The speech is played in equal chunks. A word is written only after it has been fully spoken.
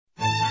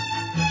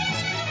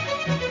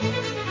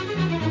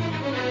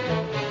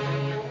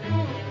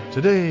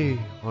Today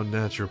on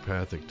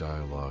Naturopathic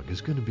Dialogue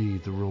is going to be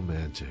the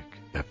romantic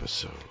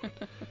episode.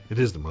 It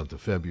is the month of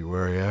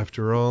February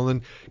after all,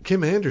 and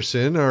Kim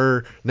Anderson,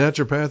 our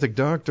naturopathic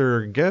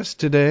doctor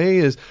guest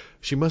today,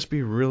 she must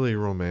be really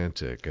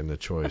romantic in the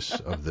choice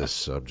of this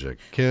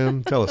subject.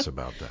 Kim, tell us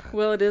about that.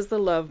 Well, it is the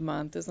love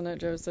month, isn't it,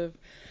 Joseph?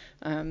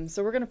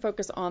 So we're going to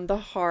focus on the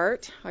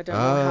heart. I don't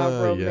know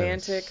how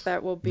romantic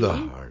that will be. The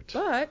heart.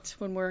 But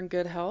when we're in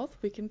good health,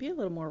 we can be a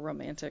little more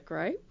romantic,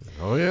 right?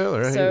 Oh, yeah,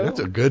 right. So,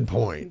 that's a good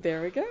point.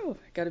 There we go.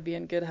 Got to be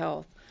in good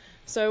health.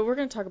 So we're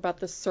going to talk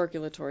about the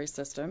circulatory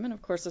system. And,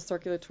 of course, the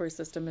circulatory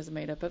system is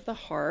made up of the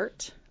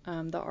heart,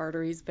 the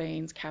arteries,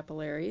 veins,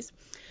 capillaries.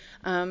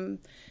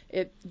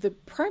 The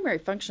primary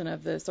function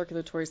of the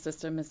circulatory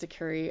system is to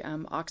carry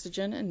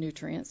oxygen and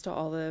nutrients to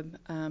all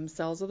the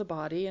cells of the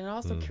body, and it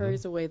also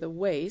carries away the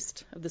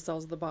waste of the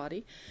cells of the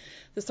body.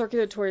 The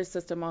circulatory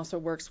system also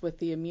works with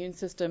the immune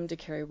system to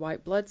carry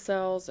white blood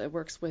cells. It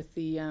works with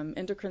the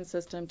endocrine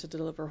system to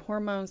deliver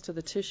hormones to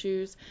the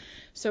tissues.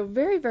 So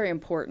very, very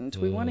important.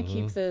 We want to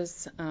keep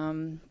this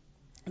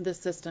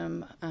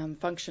system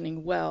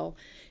functioning well.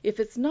 If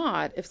it's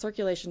not, if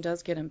circulation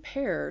does get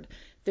impaired,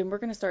 then we're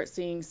going to start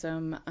seeing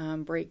some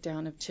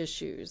breakdown of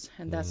tissues,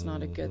 and that's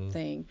not a good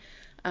thing.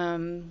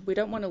 We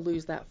don't want to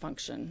lose that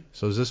function.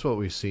 So is this what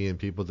we see in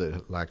people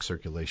that lack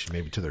circulation,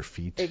 maybe to their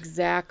feet?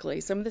 Exactly.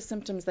 Some of the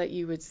symptoms that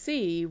you would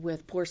see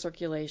with poor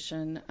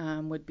circulation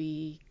would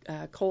be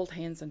cold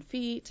hands and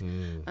feet,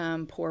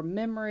 poor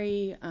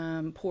memory,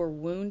 poor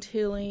wound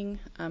healing,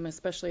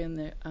 especially in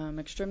the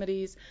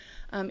extremities.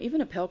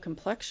 Even a pale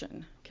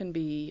complexion can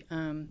be.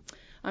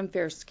 I'm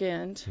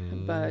fair-skinned,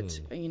 but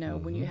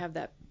when you have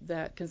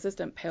that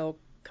consistent pale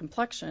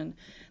complexion,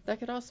 that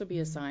could also be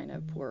a sign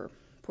of poor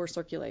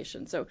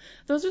circulation. So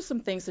those are some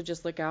things to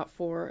just look out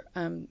for.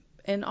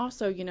 And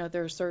also,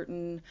 there are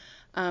certain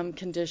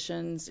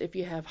conditions. If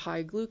you have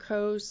high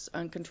glucose,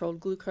 uncontrolled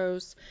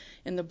glucose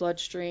in the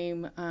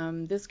bloodstream,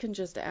 this can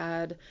just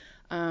add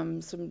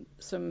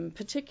some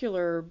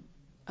particular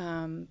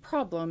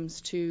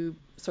problems to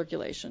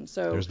circulation.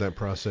 So there's that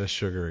processed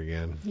sugar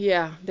again.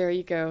 Yeah, there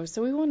you go.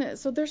 So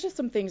there's just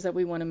some things that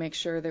we want to make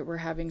sure that we're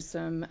having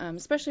some,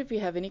 especially if you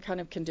have any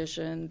kind of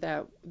condition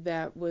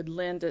that would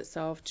lend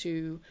itself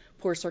to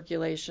poor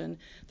circulation.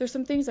 There's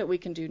some things that we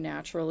can do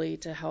naturally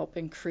to help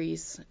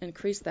increase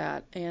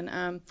that. And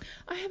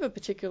I have a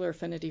particular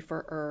affinity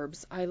for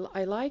herbs. I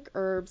like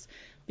herbs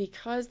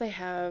because they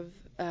have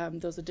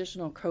those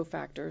additional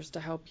cofactors to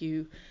help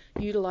you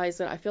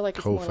utilize it. I feel like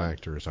it's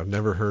cofactors. I've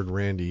never heard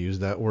Randy use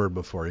that word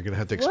before. You're going to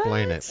have to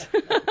explain it.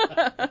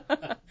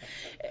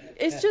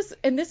 It's just,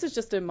 and this is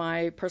just in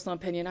my personal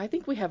opinion, I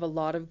think we have a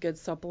lot of good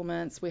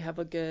supplements. We have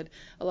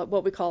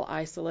what we call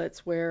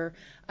isolates, where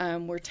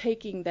we're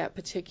taking that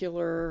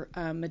particular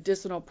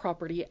medicinal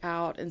property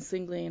out and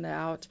singling it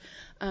out.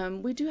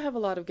 We do have a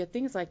lot of good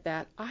things like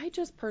that. I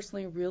just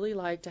personally really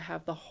like to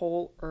have the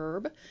whole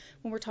herb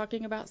when we're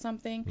talking about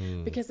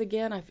something, because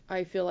again,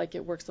 I feel like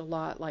it works a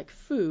lot like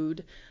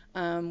food,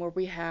 where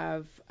we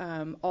have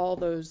all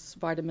those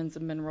vitamins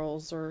and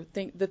minerals, or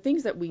the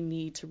things that we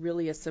need to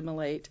really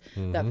assimilate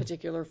that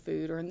particular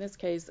food, or in this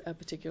case, a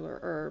particular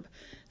herb.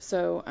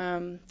 So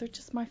they're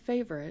just my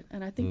favorite,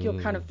 and I think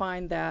you'll kind of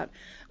find that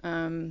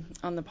on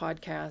the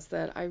podcast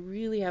that I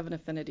really have an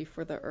affinity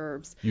for the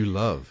herbs. You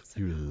love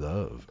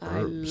herbs.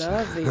 I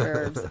love the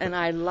herbs, and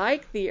I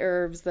like the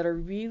herbs that are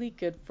really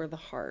good for the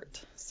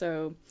heart.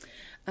 So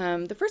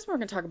the first one we're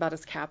going to talk about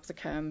is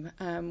capsicum.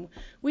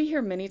 We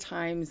hear many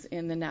times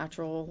in the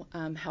natural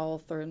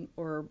health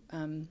or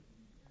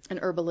and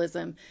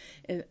herbalism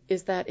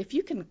is that if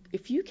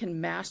you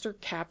can master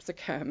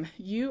capsicum,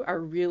 you are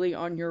really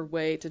on your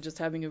way to just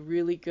having a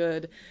really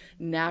good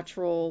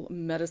natural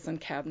medicine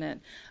cabinet.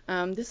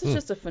 This is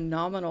just a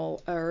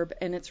phenomenal herb,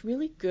 and it's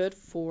really good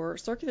for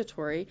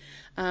circulatory.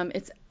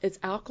 It's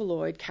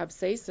alkaloid.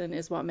 Capsaicin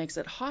is what makes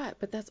it hot,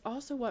 but that's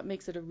also what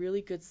makes it a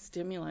really good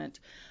stimulant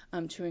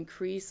to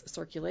increase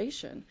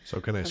circulation. So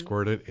can I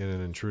squirt it in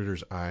an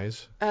intruder's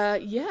eyes?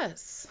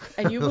 Yes,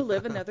 and you will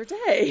live another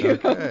day,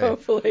 Okay.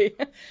 hopefully.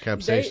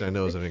 Capsaicin, I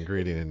know, is an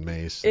ingredient in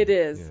mace. It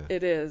is. Yeah.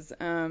 It is.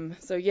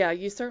 So yeah,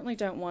 you certainly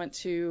don't want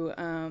to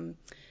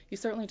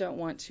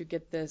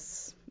get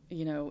this,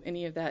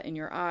 any of that in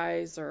your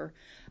eyes or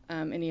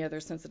any other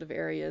sensitive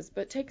areas.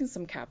 But taking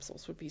some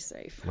capsules would be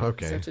safe.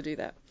 Okay. So to do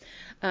that.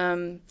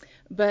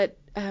 But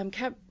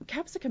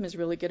capsicum is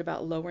really good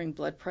about lowering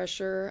blood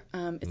pressure.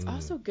 It's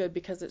also good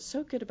because it's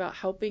so good about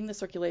helping the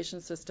circulation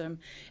system,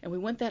 and we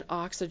want that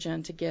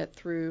oxygen to get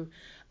through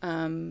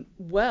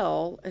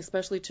well,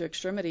 especially to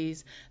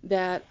extremities,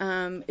 that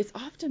it's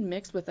often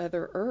mixed with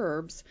other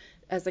herbs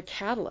as a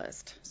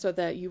catalyst so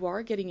that you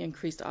are getting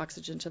increased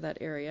oxygen to that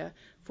area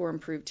for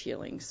improved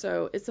healing.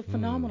 So it's a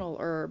phenomenal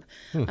herb.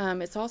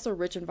 It's also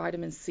rich in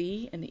vitamin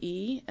C and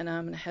E,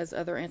 and has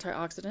other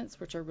antioxidants,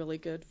 which are really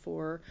good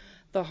for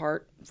the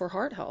heart, for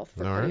heart health,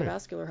 for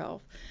cardiovascular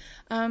health.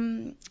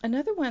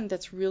 Another one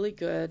that's really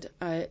good,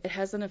 it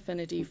has an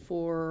affinity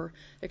for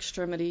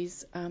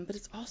extremities, but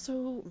it's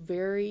also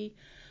very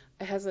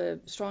has a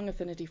strong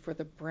affinity for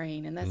the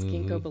brain, and that's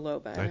ginkgo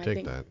biloba. And I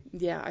take that.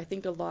 Yeah, I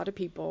think a lot of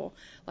people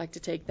like to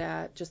take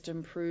that just to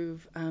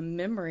improve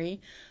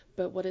memory.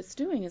 But what it's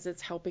doing is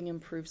it's helping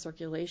improve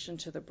circulation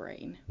to the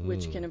brain,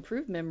 which can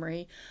improve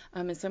memory.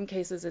 In some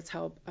cases, it's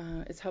helped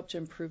to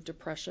improve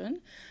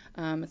depression.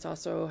 It's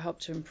also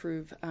helped to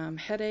improve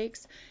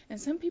headaches.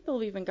 And some people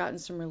have even gotten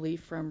some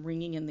relief from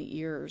ringing in the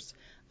ears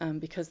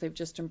because they've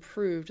just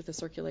improved the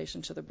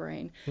circulation to the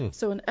brain.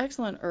 So an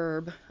excellent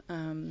herb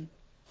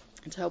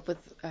to help with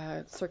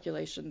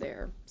circulation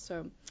there.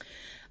 So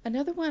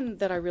another one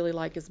that I really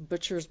like is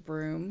butcher's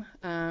broom.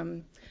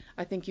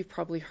 I think you've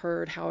probably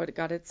heard how it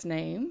got its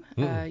name.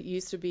 It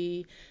used to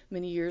be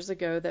many years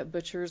ago that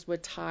butchers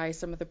would tie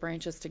some of the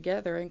branches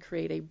together and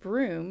create a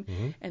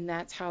broom, and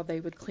that's how they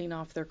would clean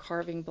off their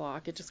carving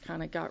block. It just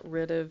kind of got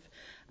rid of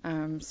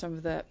some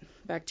of that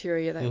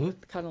bacteria that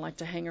would kind of like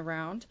to hang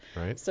around.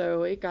 Right.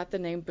 So it got the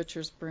name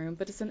butcher's broom,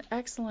 but it's an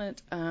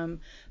excellent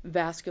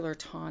vascular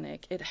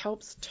tonic. It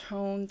helps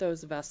tone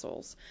those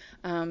vessels.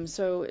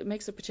 So it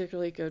makes it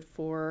particularly good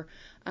for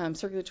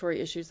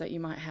circulatory issues that you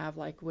might have,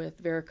 like with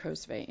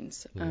varicose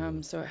veins.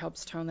 So it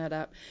helps tone that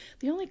up.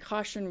 The only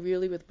caution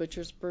really with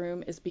butcher's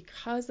broom is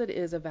because it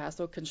is a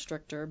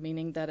vasoconstrictor,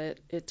 meaning that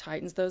it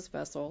tightens those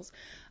vessels,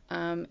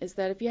 is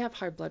that if you have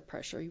high blood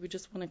pressure, you would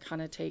just want to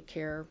kind of take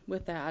care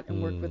with that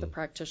and work with a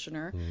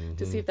practitioner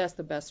to see if that's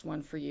the best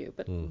one for you.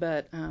 But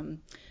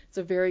it's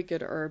a very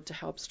good herb to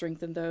help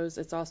strengthen those.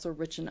 It's also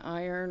rich in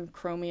iron,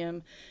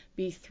 chromium,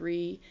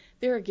 B3.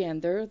 There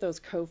are those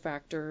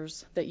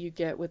cofactors that you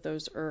get with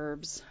those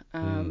herbs.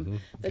 That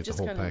Get just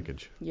the whole kind of,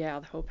 package. Yeah,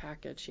 the whole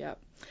package. Yep.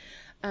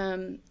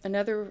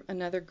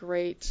 Another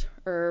great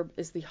herb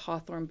is the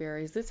hawthorn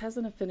berries. This has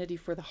an affinity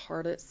for the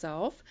heart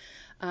itself.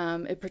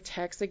 It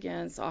protects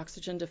against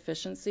oxygen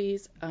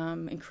deficiencies,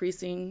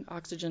 increasing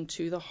oxygen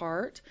to the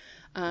heart.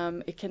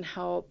 It can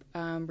help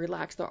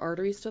relax the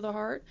arteries to the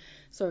heart,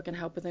 so it can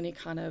help with any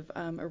kind of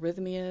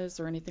arrhythmias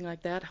or anything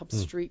like that. Helps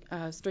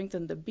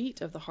strengthen the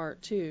beat of the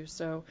heart too.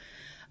 So,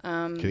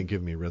 can you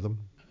give me a rhythm?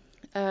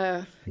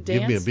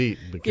 Give me a beat,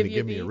 but can you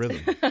give me a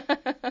rhythm?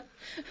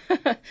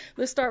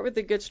 Let's start with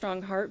a good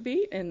strong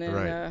heartbeat, and then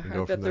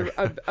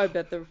I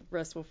bet the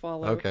rest will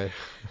follow. Okay.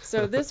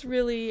 So this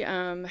really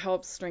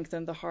helps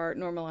strengthen the heart.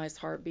 Normalized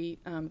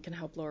heartbeat can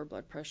help lower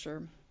blood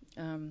pressure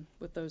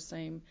with those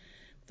same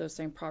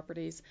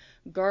properties.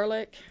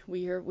 Garlic,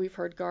 we've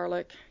heard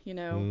garlic.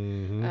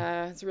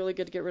 It's really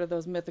good to get rid of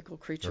those mythical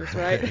creatures,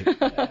 right?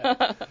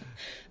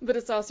 But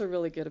it's also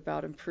really good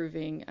about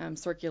improving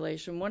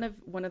circulation. One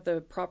of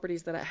the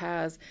properties that it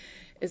has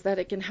is that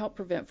it can help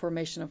prevent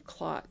formation of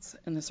clots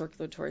in the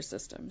circulatory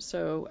system.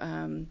 So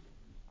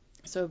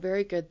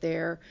very good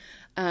there.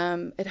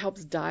 It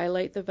helps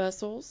dilate the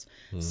vessels.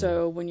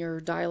 So when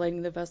you're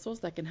dilating the vessels,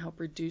 that can help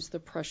reduce the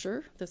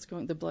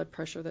blood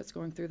pressure that's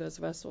going through those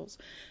vessels.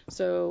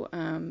 So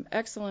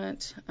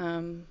excellent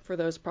for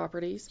those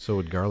properties. So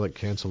would garlic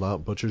cancel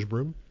out butcher's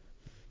broom?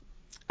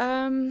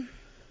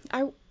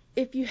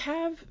 If you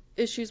have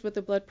issues with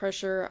the blood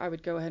pressure, I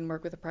would go ahead and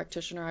work with a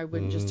practitioner. I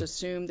wouldn't just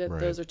assume that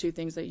those are two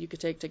things that you could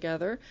take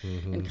together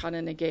and kind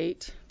of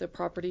negate the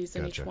properties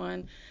in each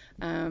one.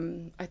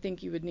 I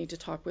think you would need to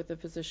talk with a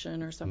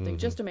physician or something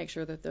just to make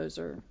sure that those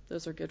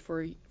are good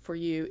for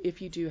you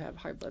if you do have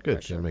high blood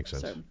pressure. Good, that makes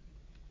sense. So,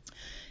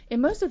 in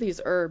most of these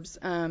herbs,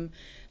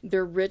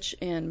 they're rich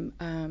in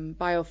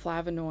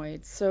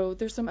bioflavonoids. So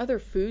there's some other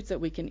foods that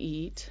we can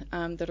eat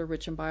that are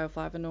rich in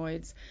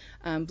bioflavonoids.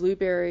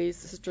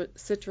 Blueberries,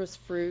 citrus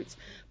fruits.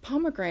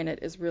 Pomegranate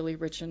is really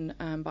rich in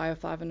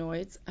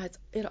bioflavonoids.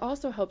 It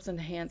also helps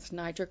enhance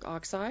nitric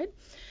oxide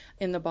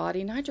in the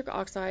body. Nitric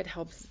oxide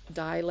helps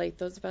dilate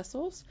those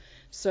vessels.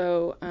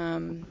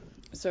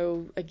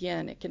 So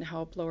again, it can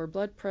help lower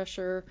blood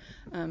pressure,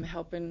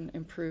 help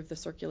improve the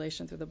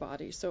circulation through the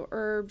body. So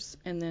herbs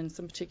and then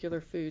some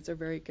particular foods are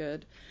very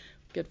good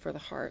for the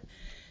heart.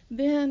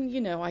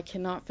 Then, I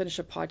cannot finish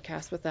a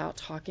podcast without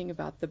talking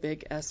about the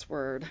big S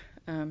word,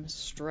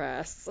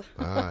 stress.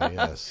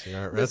 Yes, that's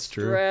true. The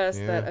stress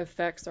that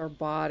affects our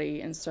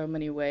body in so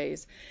many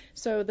ways.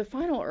 So the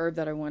final herb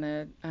that I want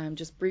to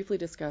just briefly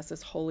discuss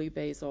is holy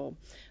basil.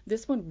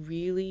 This one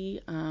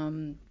really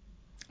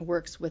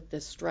works with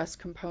the stress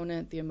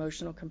component, the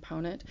emotional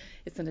component.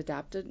 It's an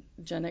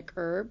adaptogenic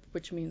herb,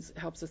 which means it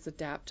helps us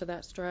adapt to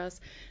that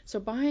stress. So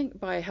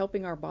by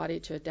helping our body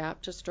to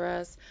adapt to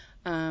stress,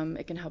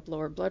 it can help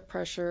lower blood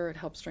pressure. It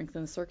helps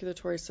strengthen the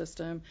circulatory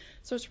system.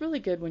 So it's really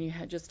good when you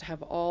just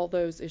have all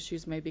those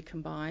issues maybe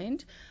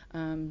combined.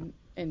 And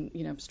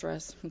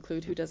stress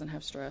include who doesn't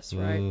have stress,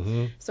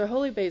 right? So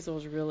holy basil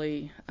is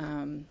really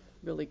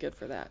good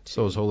for that too.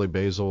 So is holy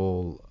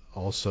basil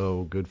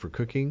also good for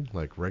cooking,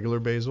 like regular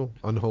basil,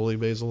 unholy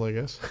basil, I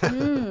guess?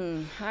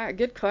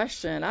 Good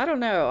question. I don't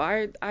know.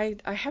 I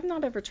have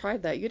not ever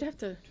tried that. You'd have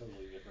to.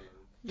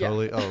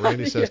 Totally. Oh,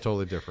 Randy says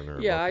totally different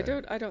herb. Yeah,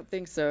 okay. I don't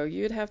think so.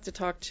 You'd have to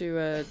talk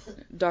to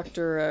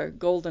Dr.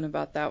 Golden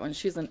about that one.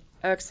 She's an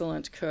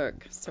excellent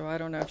cook, so I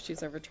don't know if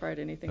she's ever tried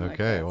anything like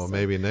that. Okay, well, so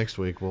maybe next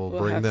week we'll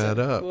bring that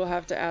up. We'll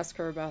have to ask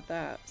her about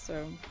that.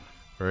 So.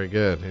 Very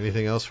good.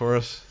 Anything else for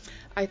us?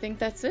 I think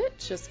that's it.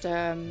 Just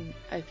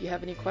if you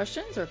have any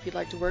questions or if you'd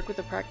like to work with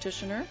a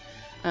practitioner,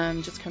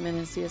 just come in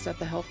and see us at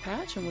the Health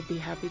Patch, and we'll be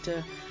happy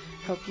to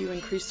help you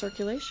increase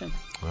circulation.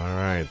 All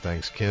right.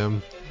 Thanks,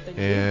 Kim. Thank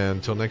you. And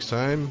until next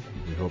time,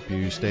 we hope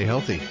you stay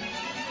healthy.